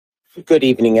Good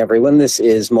evening, everyone. This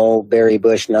is Mulberry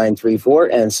Bush 934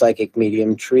 and Psychic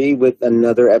Medium Tree with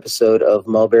another episode of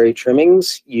Mulberry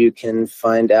Trimmings. You can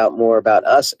find out more about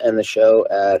us and the show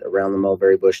at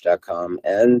aroundthemulberrybush.com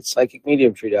and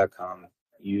psychicmediumtree.com.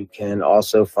 You can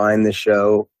also find the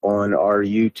show on our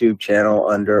YouTube channel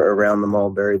under Around the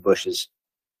Mulberry Bushes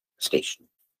station.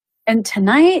 And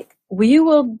tonight we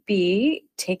will be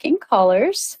taking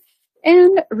callers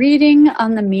and reading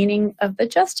on the meaning of the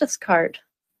Justice card.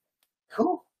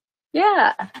 Cool.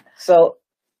 Yeah. So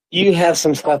you have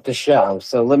some stuff to show.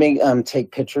 So let me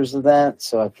take pictures of that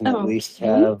so I can at least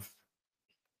have.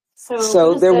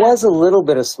 So there was a little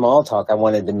bit of small talk. I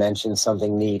wanted to mention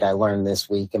something neat I learned this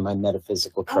week in my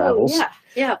metaphysical travels. Oh,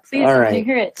 yeah. Please, all let me right.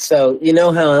 hear it. So you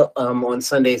know how on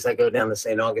Sundays I go down to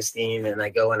St. Augustine and I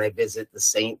go and I visit the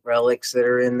saint relics that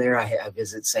are in there. I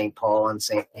visit St. Paul and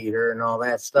St. Peter and all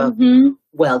that stuff. Mm-hmm.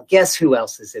 Well, guess who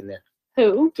else is in there?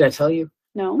 Who? Did I tell you?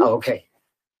 No. Oh, okay.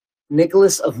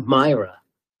 Nicholas of Myra,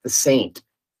 the saint.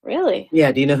 Really?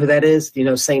 Yeah, do you know who that is? Do you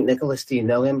know Saint Nicholas? Do you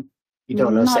know him? You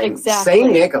don't know Not Saint exactly.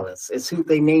 Saint Nicholas is who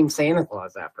they named Santa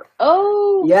Claus after.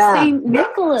 Oh, yeah. Saint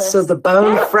Nicholas. So the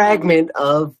bone fragment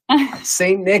of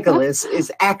Saint Nicholas is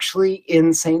actually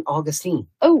in St. Augustine.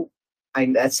 Oh.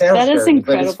 That sounds that is dirty,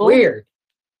 incredible. But it's weird.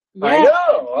 Yeah. I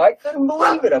know. I couldn't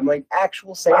believe it. I'm like,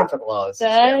 actual Santa Claus.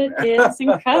 That is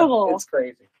incredible. It's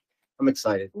crazy. I'm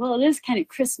excited. Well, it is kind of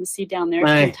Christmassy down there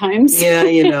sometimes. Yeah,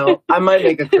 I might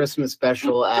make a Christmas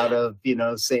special out of,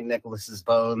 St. Nicholas's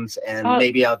bones, and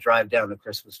maybe I'll drive down to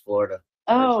Christmas, Florida.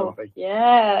 Oh,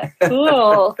 yeah.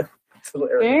 Cool.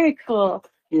 Very cool.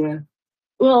 Yeah.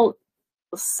 Well,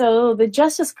 so the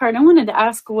Justice card, I wanted to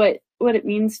ask what it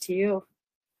means to you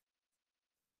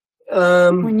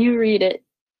when you read it.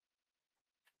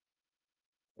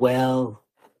 Well,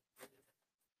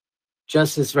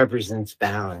 justice represents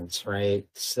balance, right?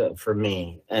 So for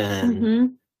me,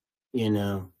 and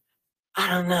I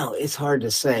don't know. It's hard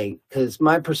to say because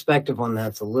my perspective on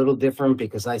that's a little different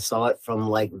because I saw it from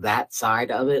like that side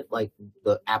of it, like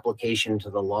the application to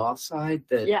the law side.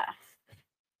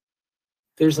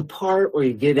 There's a part where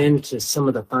you get into some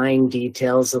of the fine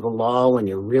details of the law when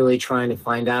you're really trying to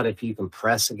find out if you can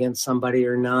press against somebody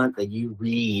or not, that you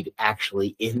read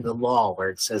actually in the law where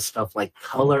it says stuff like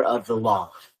color of the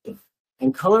law.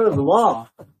 And color of the law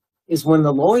is when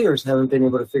the lawyers haven't been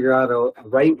able to figure out a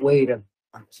right way to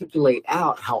articulate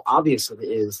out how obvious it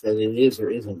is that it is or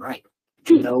isn't right.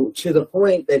 To the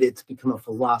point that it's become a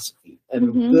philosophy.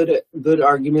 And good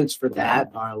arguments for that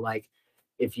are like,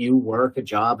 if you work a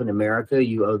job in America,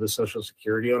 you owe the Social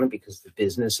Security on it because the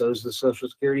business owes the Social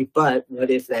Security. But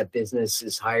what if that business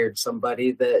has hired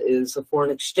somebody that is a foreign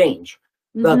exchange?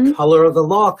 The color of the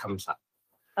law comes up.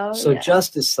 Oh, so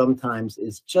justice sometimes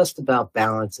is just about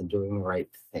balance and doing the right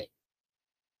thing.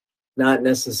 Not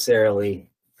necessarily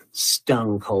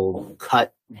stone cold,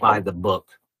 cut by the book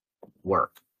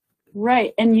work.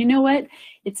 Right. And you know what?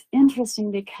 It's interesting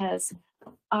because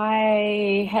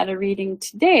I had a reading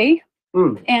today.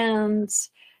 And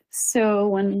so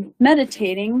when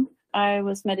meditating, I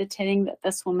was meditating that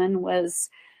this woman was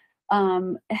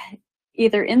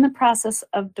either in the process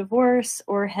of divorce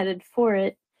or headed for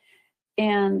it.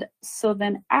 And so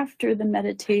then after the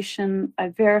meditation, I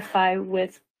verify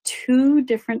with 2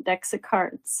 different decks of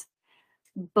cards.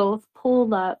 Both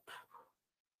pulled up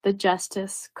the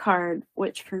Justice card,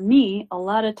 which for me, a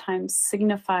lot of times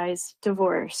signifies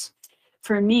divorce.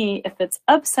 For me, if it's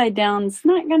upside down, it's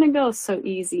not going to go so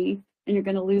easy, and you're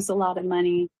going to lose a lot of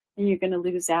money, and you're going to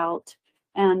lose out,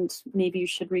 and maybe you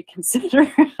should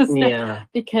reconsider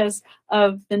because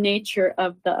of the nature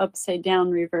of the upside down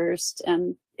reversed,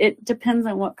 and it depends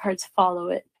on what cards follow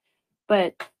it.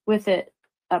 But with it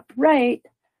upright,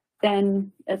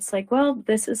 then it's like, well,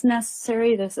 this is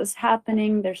necessary, this is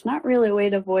happening, there's not really a way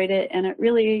to avoid it, and it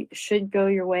really should go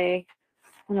your way.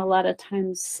 And a lot of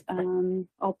times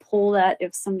I'll pull that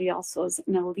if somebody also is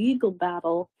in a legal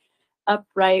battle.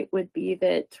 Upright would be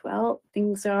that, well,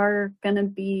 things are going to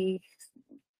be,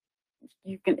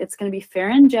 it's going to be fair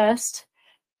and just.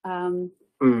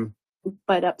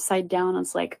 But upside down,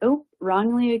 it's like, oh,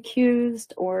 wrongly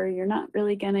accused, or you're not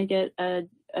really going to get a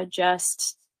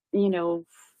just,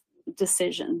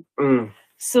 decision.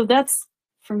 So that's,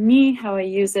 for me, how I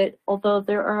use it, although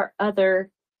there are other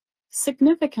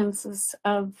significances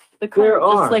of the card,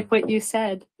 just like what you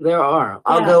said. There are.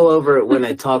 I'll go over it when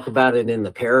I talk about it in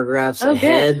the paragraphs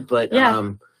ahead, but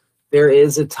there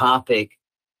is a topic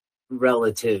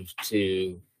relative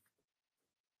to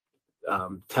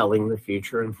telling the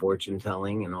future and fortune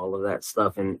telling and all of that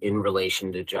stuff in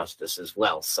relation to justice as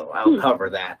well. So I'll cover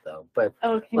that though. But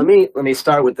let me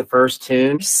start with the first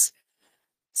tune.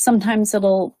 Sometimes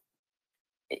it'll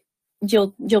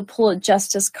you'll pull a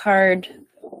justice card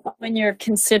when you're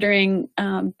considering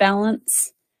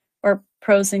balance or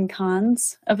pros and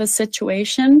cons of a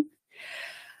situation.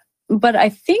 But I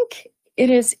think it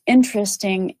is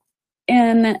interesting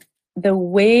in the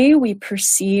way we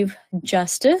perceive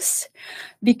justice,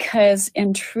 because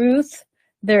in truth,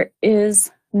 there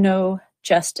is no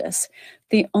justice.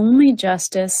 The only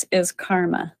justice is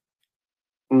karma.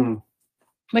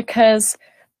 Because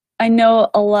I know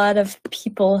a lot of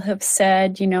people have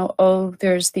said, you know, oh,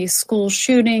 there's these school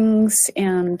shootings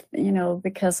and, you know,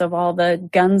 because of all the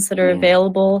guns that are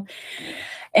available.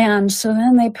 And so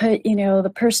then they put, you know, the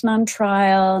person on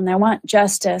trial and they want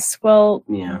justice. Well,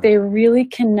 they really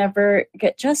can never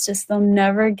get justice. They'll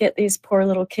never get these poor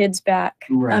little kids back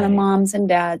on a moms and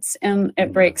dads. And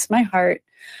it breaks my heart.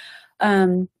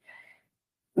 But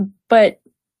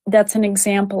that's an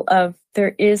example of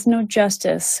there is no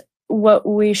justice. What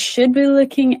we should be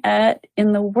looking at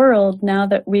in the world now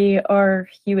that we are,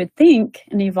 you would think,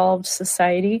 an evolved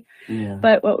society,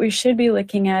 but what we should be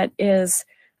looking at is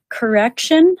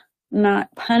correction,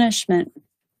 not punishment.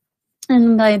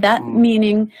 And by that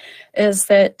meaning is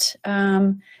that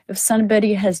if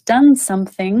somebody has done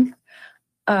something,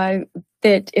 that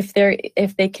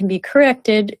if they can be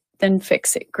corrected, then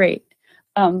fix it, great.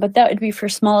 But that would be for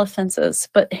small offenses.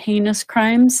 But heinous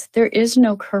crimes, there is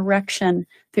no correction.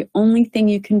 The only thing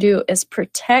you can do is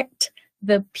protect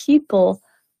the people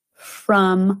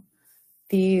from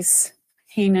these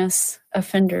heinous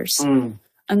offenders.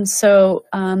 And so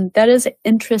that is an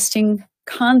interesting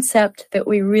concept that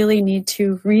we really need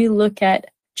to relook at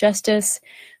justice,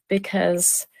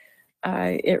 because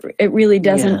it really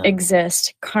doesn't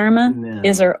exist. Karma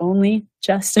is our only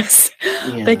justice,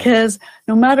 because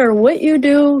no matter what you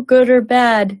do, good or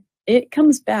bad, it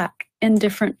comes back in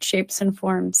different shapes and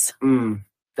forms.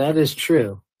 That is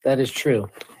true. That is true.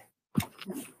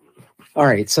 All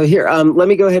right, so here, let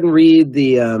me go ahead and read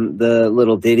the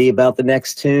little ditty about the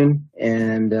next tune,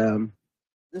 and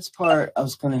this part I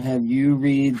was going to have you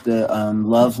read the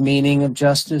love meaning of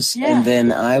justice, and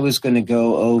then I was going to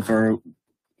go over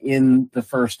in the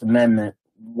First Amendment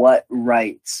what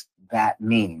rights that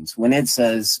means when it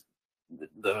says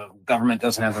the government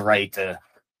doesn't have the right to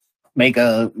make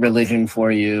a religion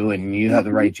for you and you have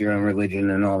the right to your own religion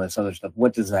and all this other stuff.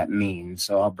 What does that mean?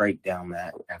 So I'll break down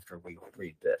that after we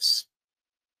read this.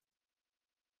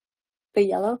 The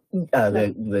yellow?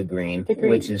 The green,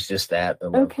 which is just that.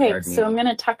 Okay, so I'm going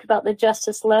to talk about the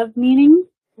justice love meaning.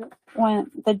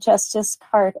 When the justice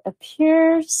card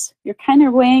appears, you're kind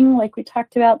of weighing, like we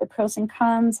talked about, the pros and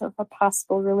cons of a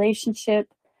possible relationship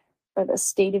or the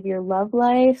state of your love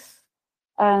life.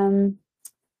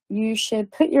 You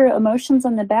should put your emotions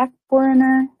on the back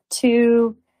burner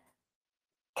to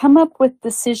come up with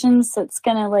decisions that's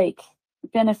going to like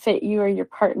benefit you or your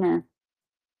partner.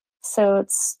 So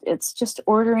it's just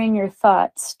ordering your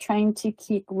thoughts, trying to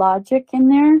keep logic in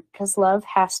there, because love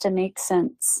has to make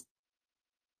sense.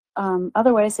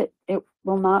 Otherwise, it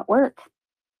will not work.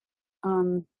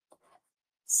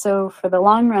 So for the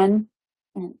long run,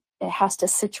 it has to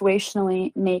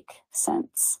situationally make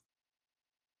sense.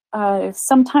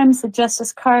 Sometimes the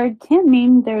justice card can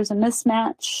mean there's a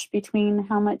mismatch between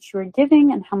how much you're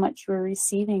giving and how much you're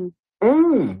receiving.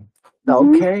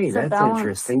 Okay, that's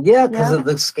interesting. Yeah, because of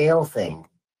the scale thing.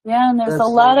 Yeah, and there's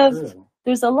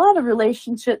a lot of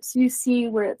relationships you see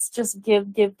where it's just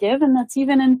give, give, give, and that's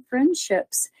even in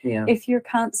friendships. If you're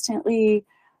constantly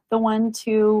the one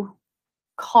to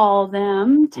call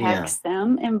them, text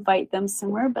them, invite them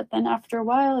somewhere, but then after a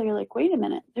while you're like, wait a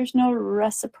minute, there's no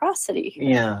reciprocity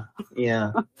here.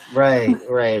 Right.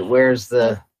 Where's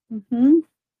the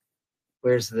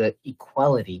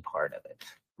equality part of it?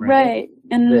 Right.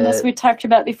 And as we talked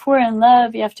about before, in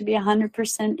love, you have to be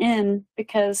 100% in,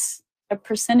 because a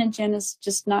percentage in is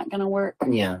just not going to work.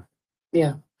 Yeah,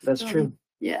 that's true.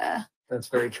 Yeah. That's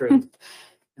very true.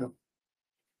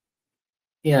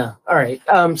 Yeah. All right.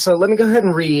 So let me go ahead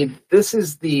and read. This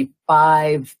is the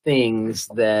 5 things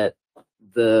that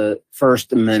the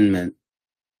First Amendment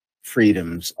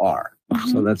freedoms are.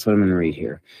 So that's what I'm going to read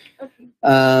here. Okay.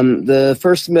 The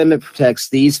First Amendment protects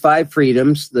these 5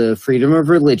 freedoms: the freedom of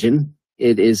religion.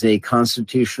 It is a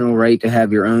constitutional right to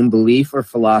have your own belief or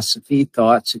philosophy,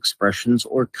 thoughts, expressions,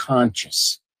 or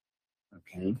conscience.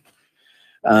 Okay.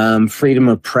 Freedom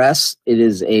of press. It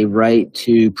is a right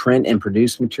to print and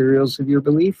produce materials of your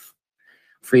belief.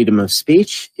 Freedom of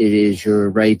speech. It is your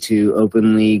right to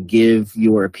openly give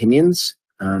your opinions.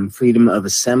 Freedom of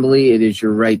assembly. It is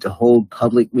your right to hold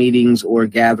public meetings or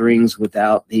gatherings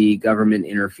without the government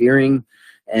interfering.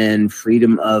 And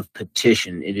freedom of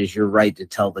petition. It is your right to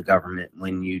tell the government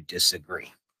when you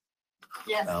disagree.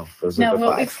 Yes. So those No, are the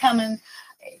what we've 5. come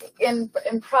in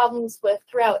problems with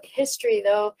throughout history,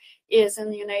 though, is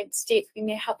in the United States, we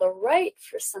may have the right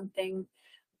for something,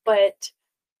 but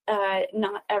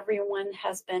not everyone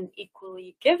has been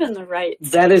equally given the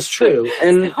rights. That is true.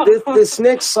 And this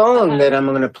next song that I'm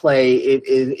going to play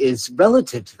is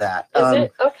relative to that. Is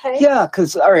it? Okay. Yeah,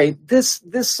 because, all right, this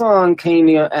song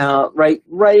came out right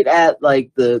at,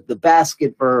 like, the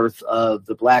basket birth of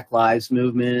the Black Lives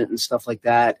Movement and stuff like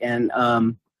that. And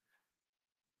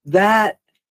that,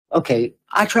 okay,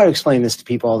 I try to explain this to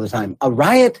people all the time. A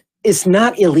riot is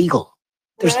not illegal.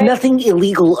 There's nothing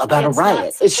illegal about a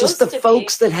riot. It's just the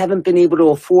folks that haven't been able to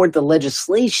afford the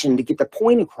legislation to get the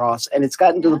point across, and it's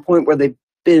gotten to the point where they've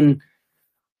been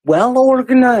well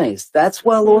organized. That's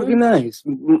well organized.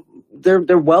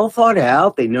 They're well thought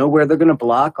out. They know where they're going to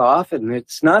block off, and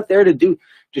it's not there to do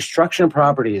destruction of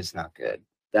property is not good.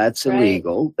 That's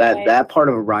illegal. That part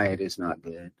of a riot is not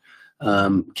good.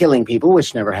 Killing people,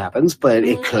 which never happens, but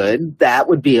it could. That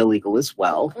would be illegal as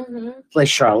well. Like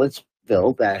Charlottesville,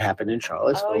 that happened in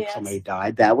Charlottesville. Somebody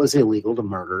died. That was illegal to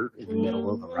murder in the middle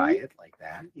of a riot like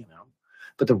that, you know.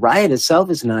 But the riot itself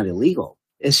is not illegal.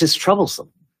 It's just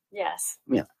troublesome. Yes.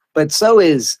 Yeah. But so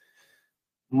is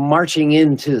marching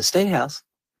into the State House.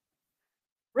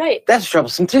 Right. That's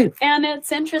troublesome too. And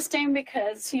it's interesting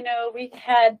because, you know, we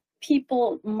had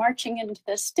people marching into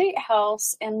the State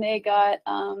House and they got,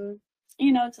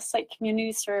 you know, just like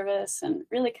community service and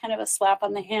really kind of a slap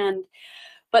on the hand.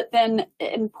 But then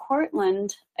in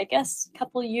Portland, I guess a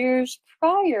couple of years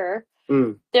prior,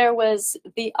 there was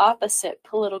the opposite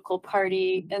political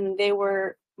party, and they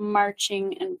were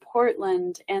marching in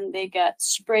Portland, and they got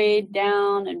sprayed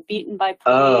down and beaten by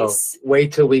police. Oh,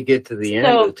 wait till we get to the end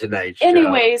of tonight's show.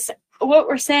 Anyways, what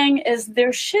we're saying is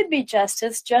there should be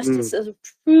justice. Justice is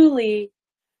truly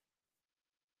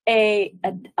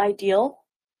an ideal,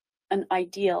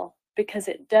 because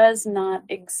it does not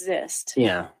exist.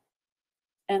 Yeah.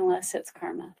 Unless it's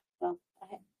karma.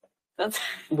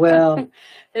 Well,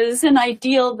 it is an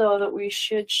ideal, though, that we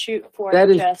should shoot for. That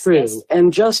is justice. true.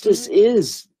 And justice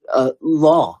is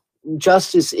law.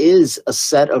 Justice is a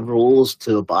set of rules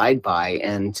to abide by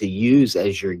and to use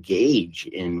as your gauge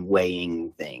in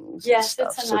weighing things. Yes, and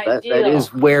stuff. it's an ideal. That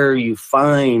is where you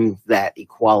find that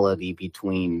equality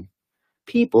between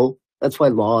people. That's why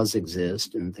laws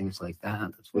exist and things like that.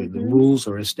 That's why the rules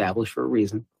are established for a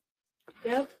reason.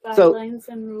 Yep, guidelines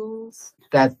and rules.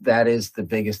 That is the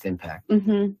biggest impact.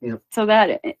 Yep. So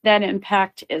that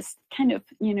impact is kind of,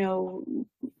 you know,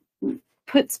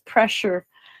 puts pressure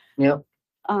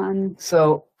on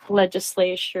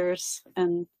legislatures.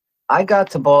 And I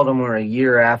got to Baltimore a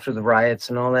year after the riots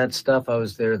and all that stuff. I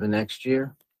was there the next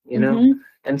year, you know,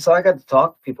 and so I got to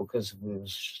talk to people because it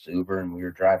was just Uber and we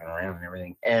were driving around and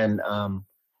everything. And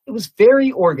it was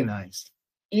very organized,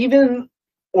 even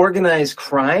organized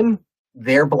crime.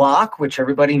 Their block, which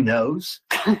everybody knows,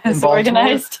 in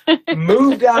Baltimore,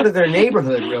 moved out of their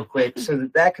neighborhood real quick so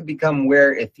that could become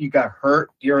where, if you got hurt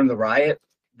during the riot,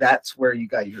 that's where you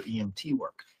got your EMT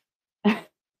work.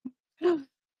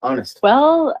 Honest.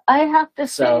 Well, I have to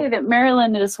say that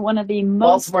Maryland is one of the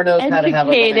most Baltimore knows how to have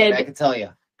a plan, I can tell you.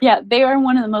 Yeah, they are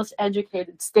one of the most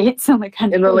educated states in the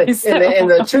country. In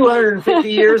the 250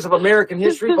 years of American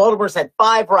history, Baltimore's had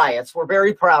 5 riots. We're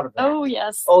very proud of that. Oh,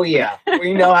 yes. Oh, yeah.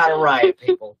 We know how to riot,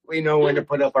 people. We know when to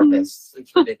put up our fists.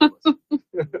 It's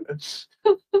ridiculous.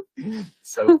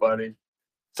 So funny.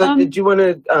 So did you want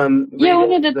to... yeah, I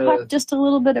wanted to talk just a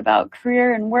little bit about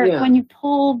career and work. Yeah. When you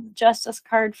pull Justice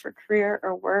card for career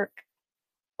or work,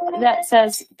 that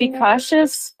says be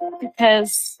cautious,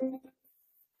 because...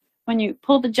 when you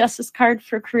pull the justice card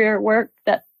for career work,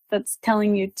 that's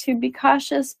telling you to be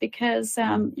cautious because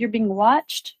you're being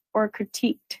watched or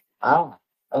critiqued. Oh,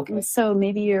 okay. And so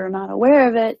maybe you're not aware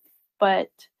of it, but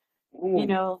you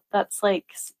know, that's like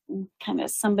kind of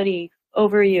somebody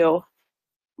over you.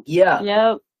 Yeah.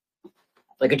 Yep.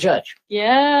 Like a judge.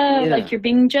 Yeah, like you're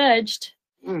being judged.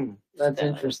 That's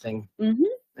interesting. And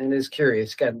it's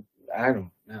curious. God, I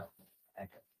don't know.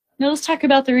 Now let's talk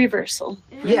about the reversal.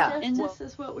 Injustice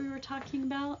is what we were talking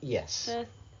about? Yes. The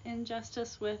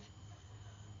injustice with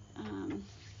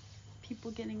people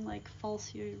getting like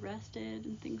falsely arrested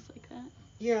and things like that.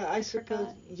 Yeah, I suppose.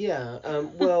 Yeah.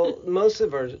 Well, most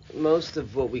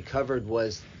of what we covered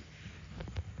was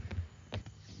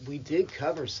we did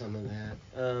cover some of that.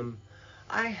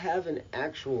 I have an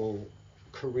actual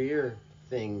career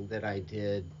thing that I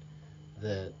did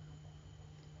that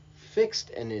fixed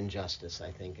an injustice,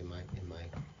 I think, in my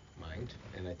mind,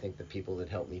 and I think the people that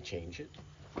helped me change it.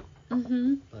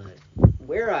 But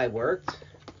where I worked,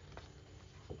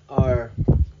 our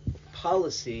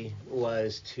policy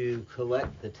was to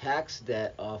collect the tax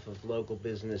debt off of local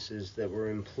businesses that were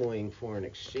employing foreign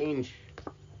exchange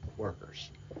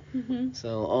workers. Mm-hmm.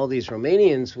 So all these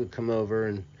Romanians would come over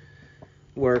and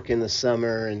work in the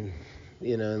summer and,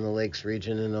 in the Lakes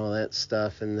region and all that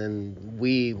stuff, and then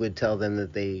we would tell them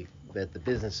that the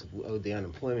business owed the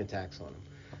unemployment tax on them.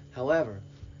 However,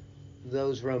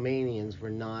 those Romanians were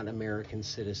not American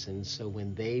citizens, so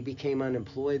when they became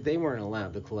unemployed, they weren't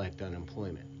allowed to collect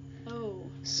unemployment. Oh.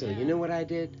 So yeah. you know what I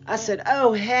did? I What? said,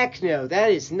 oh, heck no,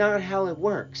 that is not how it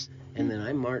works. And then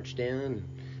I marched down and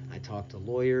I talked to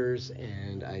lawyers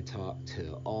and I talked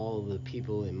to all the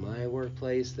people in my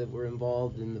workplace that were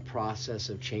involved in the process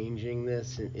of changing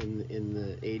this in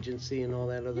the agency and all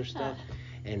that other stuff.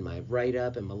 And my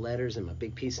write-up and my letters and my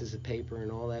big pieces of paper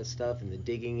and all that stuff and the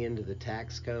digging into the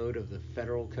tax code of the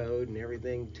federal code and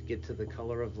everything to get to the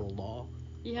color of the law.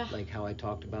 Yeah. Like how I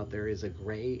talked about there is a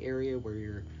gray area where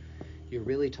you're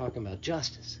really talking about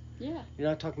justice. Yeah. You're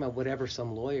not talking about whatever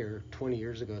some lawyer 20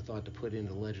 years ago thought to put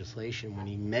into legislation when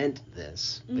he meant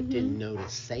this, but didn't know to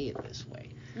say it this way.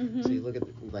 Mm-hmm. So you look at,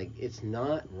 it's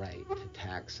not right to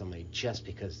tax somebody just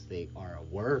because they are a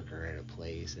worker at a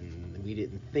place, and we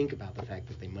didn't think about the fact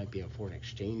that they might be a foreign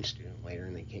exchange student later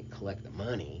and they can't collect the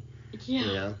money.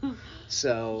 Yeah.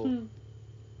 So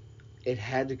it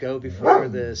had to go before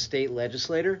the state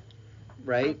legislator,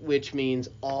 right? Which means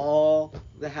all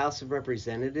the House of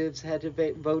Representatives had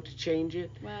to vote to change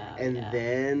it. Wow. And yeah.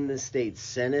 then the state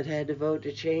Senate had to vote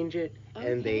to change it.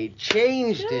 Okay. And they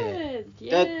changed Good. it.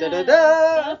 Yeah. Da, da, da,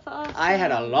 da. That's awesome. I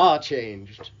had a law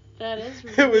changed. That is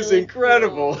really It was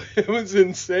incredible. cool. It was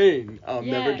insane. I'll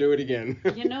never Yeah. do it again.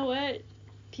 You know what?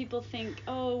 People think,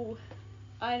 oh,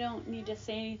 I don't need to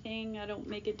say anything. I don't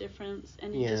make a difference.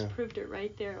 And you just proved it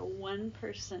right there. One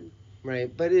person.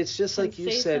 Right, but it's just Can like you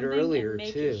say said something earlier and make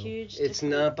a too. huge It's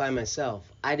not by difference. myself.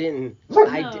 I didn't. No,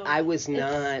 I was it's-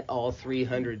 not all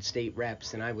 300 state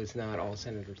reps, and I was not all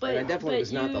senators. But- and I definitely but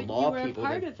was not the you law were a people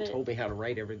part that of it. told me how to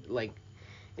write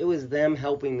it was them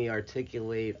helping me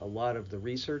articulate a lot of the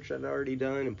research I'd already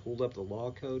done and pulled up the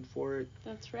law code for it.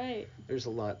 That's right. There's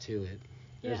a lot to it.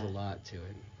 There's a Yeah. lot to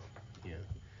it. Yeah.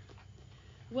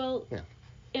 Well, Yeah.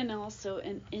 and also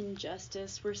an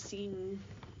injustice. We're seeing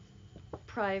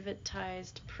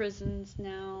privatized prisons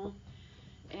now,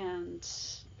 and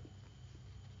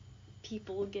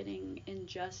people getting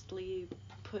unjustly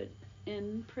put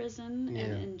in prison Yeah.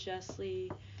 and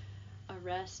unjustly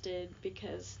arrested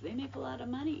because they make a lot of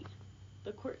money.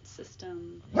 The court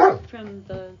system, from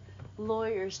the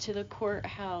lawyers to the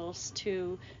courthouse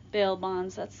to bail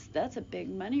bonds, that's a big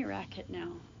money racket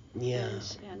now. Yeah.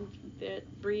 And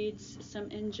it breeds some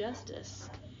injustice.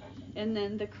 And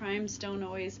then the crimes don't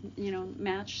always,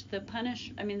 match the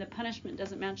the punishment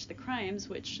doesn't match the crimes,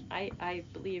 which I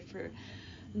believe for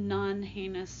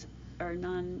non-heinous or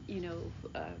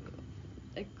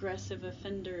aggressive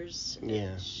offenders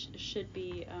Yeah. should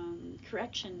be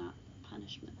correction, not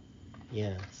punishment.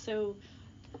 Yeah. So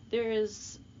there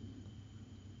is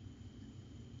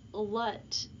a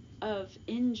lot of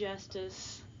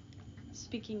injustice.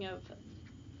 Speaking of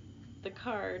the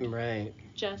card, Right.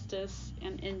 justice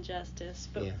and injustice,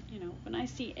 but Yeah. when I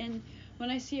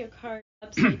see a card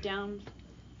upside down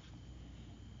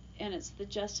and it's the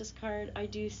justice card, I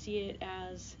do see it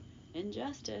as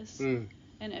injustice. Mm.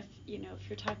 And if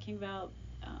you're talking about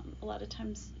a lot of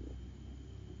times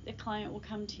a client will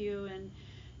come to you and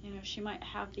she might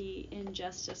have the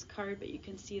injustice card, but you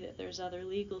can see that there's other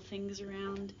legal things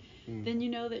around. Then you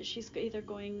know that she's either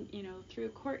going through a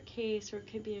court case, or it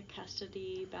could be a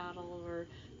custody battle or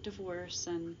divorce,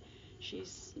 and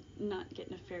she's not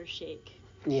getting a fair shake.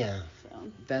 Yeah.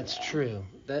 So That's yeah. true.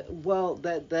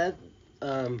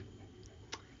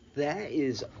 That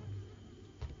is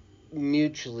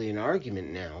mutually an argument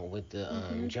now with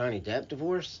the Johnny Depp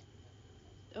divorce.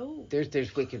 Oh.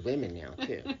 There's wicked women now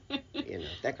too.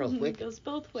 That girl's wicked. It goes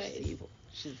both ways. She's evil.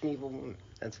 She's an evil woman.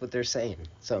 That's what they're saying.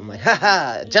 So I'm like,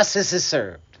 haha, justice is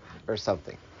served, or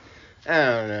something. I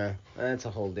don't know. That's a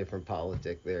whole different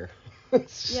politic there. Yeah,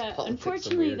 Politics are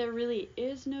unfortunately, weird. there really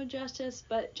is no justice,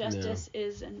 but justice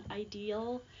is an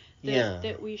ideal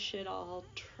that we should all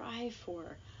try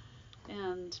for.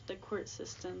 And the court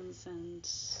systems and,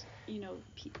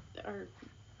 our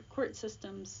court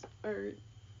systems are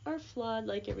flawed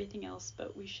like everything else,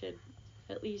 but we should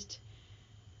at least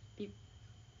be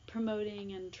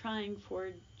promoting and trying for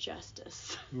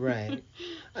justice. Right.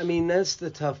 I mean, that's the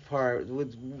tough part.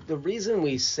 The reason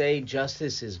we say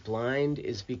justice is blind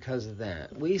is because of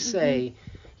that. We say,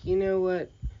 you know what?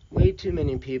 Way too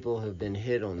many people have been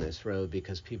hit on this road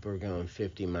because people are going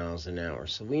 50 miles an hour.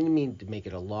 So we need to make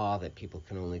it a law that people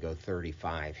can only go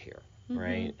 35 here.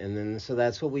 right? And then so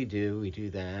that's what we do. We do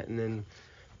that, and then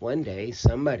one day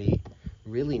somebody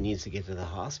really needs to get to the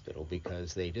hospital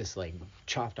because they just like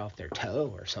chopped off their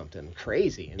toe or something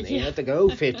crazy, and they have to go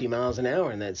 50 miles an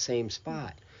hour in that same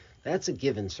spot. That's a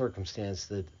given circumstance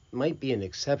that might be an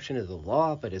exception to the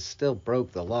law, but it still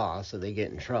broke the law, so they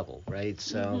get in trouble, right?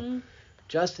 So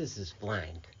justice is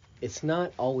blind. It's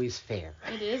not always fair.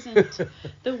 It isn't.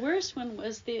 The worst one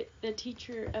was the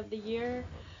teacher of the year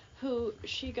who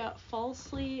she got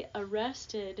falsely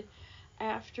arrested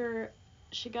after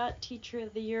she got teacher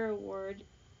of the year award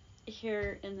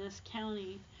here in this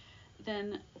county.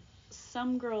 Then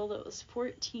some girl that was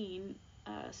 14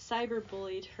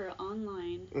 cyberbullied her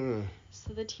online.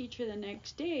 So the teacher the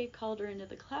next day called her into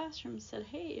the classroom and said,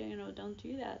 hey, you know, don't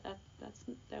do that.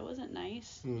 That wasn't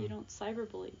nice. You don't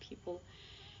cyberbully people.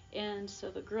 And so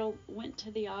the girl went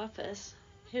to the office,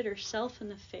 hit herself in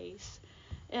the face,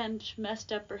 and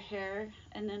messed up her hair,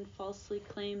 and then falsely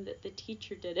claimed that the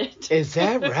teacher did it. Is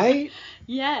that right?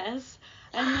 Yes.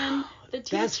 And then the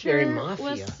teacher That's very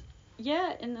mafia.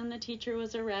 And then the teacher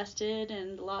was arrested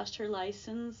and lost her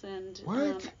license. And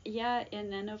what?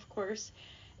 And then of course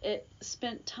it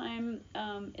spent time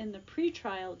in the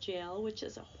pretrial jail, which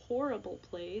is a horrible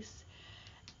place,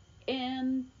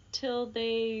 until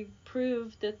they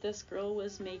proved that this girl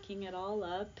was making it all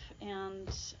up, and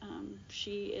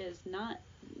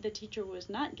the teacher was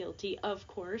not guilty, of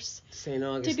course. St.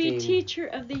 Augustine. To be teacher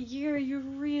of the year, you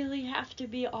really have to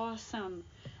be awesome.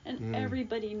 And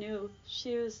everybody knew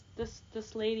she was,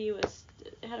 this lady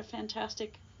had a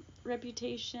fantastic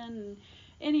reputation.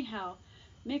 Anyhow,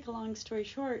 make a long story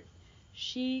short,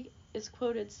 she is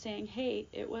quoted saying, hey,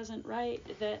 it wasn't right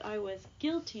that I was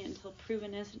guilty until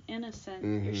proven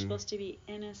innocent. You're supposed to be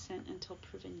innocent until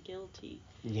proven guilty.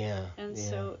 Yeah. And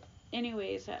so,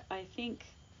 anyways, I think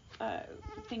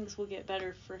things will get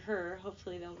better for her.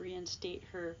 Hopefully they'll reinstate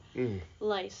her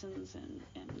license and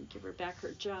give her back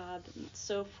her job and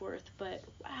so forth. But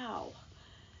wow,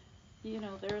 you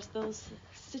know, there's those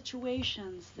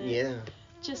situations that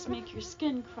just make your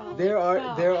skin crawl. There are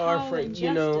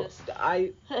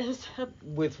Is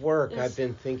with work I've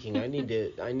been thinking I need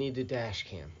a dash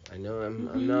cam. I know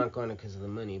I'm not going to because of the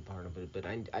money part of it, but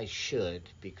I should,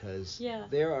 because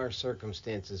there are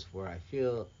circumstances where I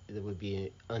feel it would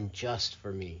be unjust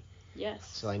for me. Yes.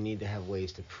 So I need to have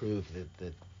ways to prove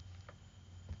that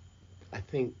I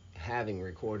think having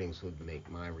recordings would make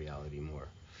my reality more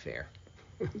fair.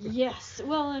 Yes.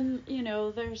 Well, and you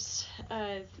know, there's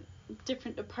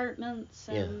different departments,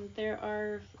 and there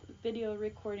are video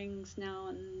recordings now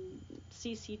and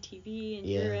CCTV in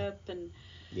Europe, and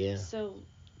so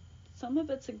some of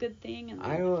it's a good thing, and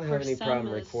I don't have any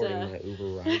problem recording my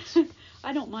Uber rides.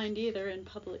 I don't mind either in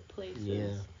public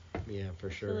places. Yeah, for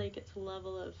sure. I feel like it's a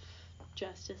level of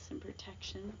justice and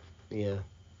protection. Yeah.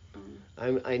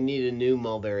 I need a new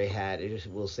Mulberry hat. It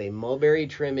will say Mulberry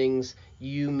Trimmings,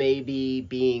 you may be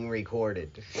being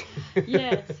recorded.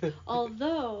 Yes.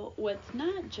 Although what's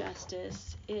not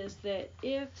justice is that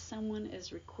if someone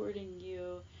is recording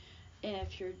you,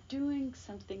 if you're doing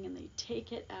something and they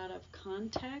take it out of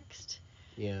context,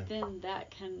 then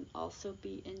that can also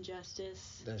be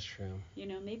injustice. That's true. You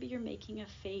know, maybe you're making a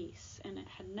face and it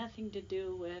had nothing to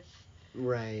do with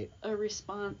a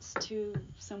response to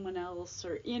someone else,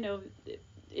 or you know,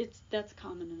 that's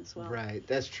common as well. Right,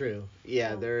 that's true.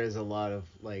 Yeah, there is a lot of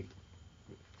like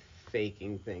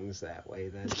faking things that way.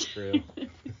 That's true.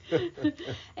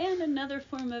 And another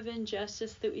form of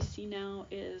injustice that we see now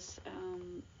is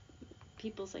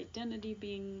people's identity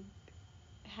being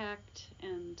hacked,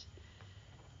 and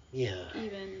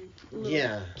even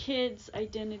little kids'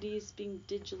 identities being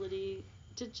digitally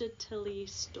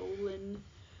stolen.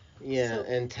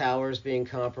 And towers being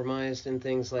compromised and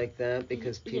things like that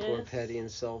because people are petty and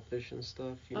selfish and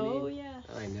stuff. Yes.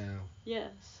 I know.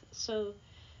 Yes. So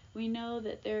we know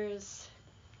that there's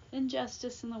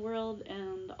injustice in the world,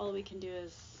 and all we can do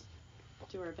is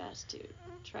do our best to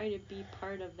try to be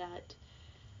part of that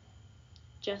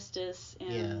justice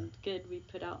and good we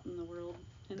put out in the world,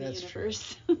 in the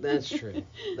universe. That's true.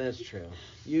 That's true.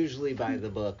 Usually by the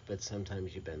book, but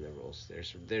sometimes you bend the rules.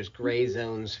 There's gray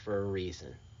zones for a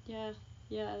reason. Yeah,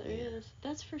 there is.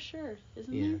 That's for sure,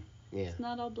 isn't there? Yeah. It's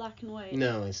not all black and white.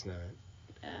 No, it's not.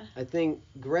 I think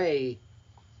gray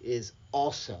is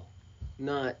also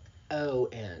not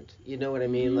and. You know what I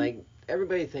mean? Like,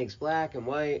 everybody thinks black and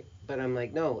white, but I'm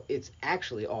like, no, it's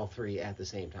actually all three at the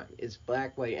same time. It's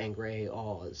black, white, and gray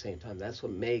all at the same time. That's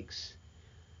what makes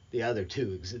the other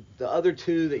two. The other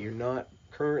two that you're not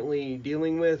currently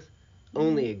dealing with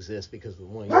only exist because of the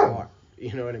one you are.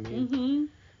 You know what I mean?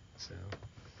 So.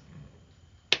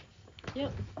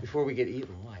 Yep. Before we get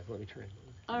eaten alive. Let me try.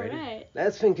 All Ready? right.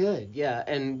 That's been good. Yeah,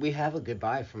 and we have a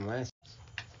goodbye from last.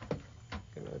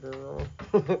 Good night,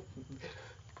 girl.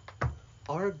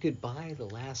 Our goodbye the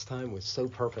last time was so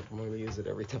perfect. I'm going to use it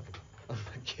every time. I'm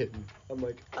not kidding. I'm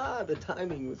like, the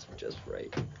timing was just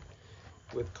right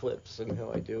with clips and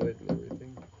how I do it and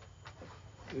everything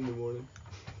in the morning.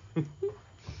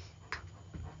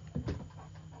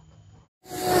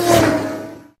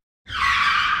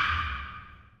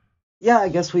 Yeah, I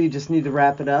guess we just need to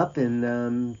wrap it up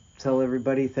and tell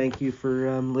everybody thank you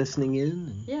for listening in.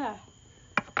 And Yeah.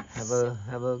 have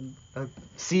a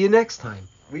see you next time.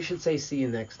 We should say see you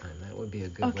next time. That would be a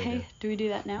good way Okay. to. Do we do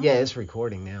that now? Yeah, it's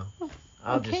recording now. Oh,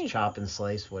 I'll okay. just chop and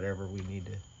slice whatever we need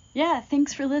to. Yeah.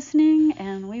 Thanks for listening,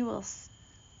 and we will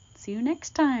see you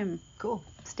next time. Cool.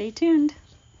 Stay tuned.